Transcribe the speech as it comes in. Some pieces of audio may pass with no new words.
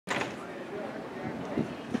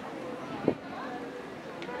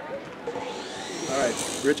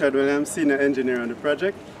Right. Richard Williams, senior engineer on the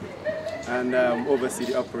project, and oversee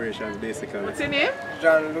the operations basically. What's your name?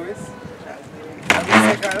 John Lewis. I'm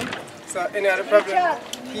the second. So any other problem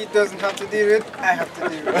he doesn't have to deal with, I have to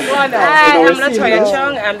deal with. Hi, I'm Latoya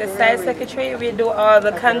Chung. I'm the site secretary. We do all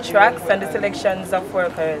the contracts and the selections of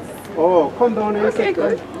workers. Oh, come down here. Okay,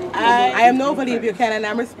 good. I am Novalie Buchanan.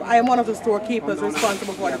 I am one of the storekeepers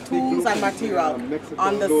responsible for the tools and material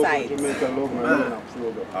on the site.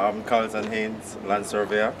 I'm Carlton Haynes, land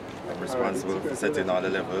surveyor. I'm responsible for setting all the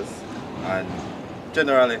levels and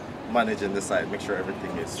generally managing the site, make sure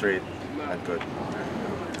everything is straight and good.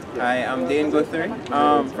 Hi, I'm Dane Guthrie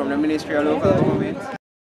from the Ministry of Local Government.